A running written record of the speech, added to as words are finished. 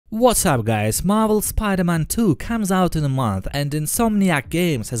What's up guys, Marvel Spider-Man 2 comes out in a month and Insomniac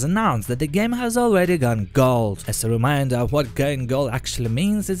Games has announced that the game has already gone gold. As a reminder of what going gold actually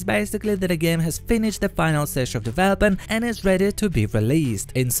means, it's basically that the game has finished the final stage of development and is ready to be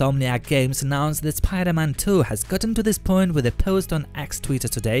released. Insomniac Games announced that Spider-Man 2 has gotten to this point with a post on X Twitter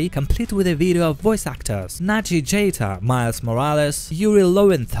today, complete with a video of voice actors Najee Jata, Miles Morales, Yuri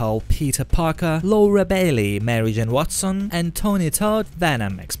Lowenthal, Peter Parker, Laura Bailey, Mary Jane Watson, and Tony Todd,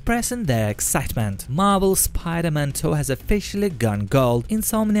 Venom, expressing their excitement. Marvel Spider-Man 2 has officially gone gold,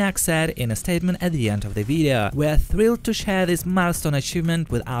 Insomniac said in a statement at the end of the video. "We are thrilled to share this milestone achievement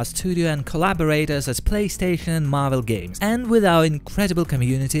with our studio and collaborators at PlayStation and Marvel Games, and with our incredible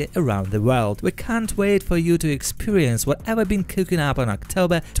community around the world. We can't wait for you to experience whatever been cooking up on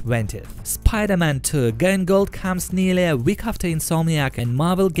October 20th. Spider-Man 2 going gold comes nearly a week after Insomniac and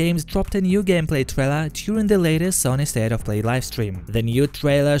Marvel Games dropped a new gameplay trailer during the latest Sony State of Play livestream. The new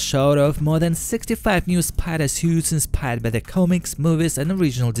trailer showed off more than 65 new spider suits inspired by the comics, movies and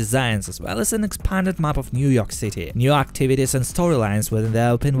original designs, as well as an expanded map of New York City, new activities and storylines within the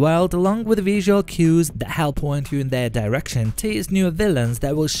open world, along with visual cues that help point you in their direction, tease new villains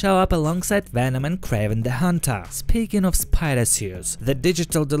that will show up alongside Venom and Kraven the Hunter. Speaking of spider suits, the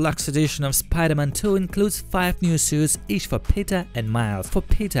digital deluxe edition of Spider-Man 2 includes 5 new suits, each for Peter and Miles. For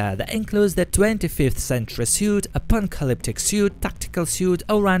Peter, that includes the 25th century suit, apocalyptic suit, tactical suit,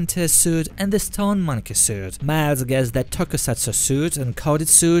 Orantia suit and the Stone Monkey suit. Miles gets the Tokusatsu suit, Encoded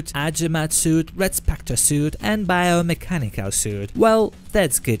suit, Agimat suit, Red Spectre suit and Biomechanical suit. Well,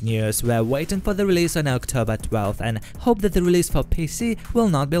 that's good news. We're waiting for the release on October 12th and hope that the release for PC will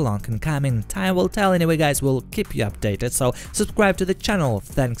not be long in coming. Time will tell. Anyway guys, we'll keep you updated, so subscribe to the channel.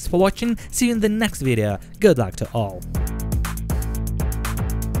 Thanks for watching, see you in the next video, good luck to all.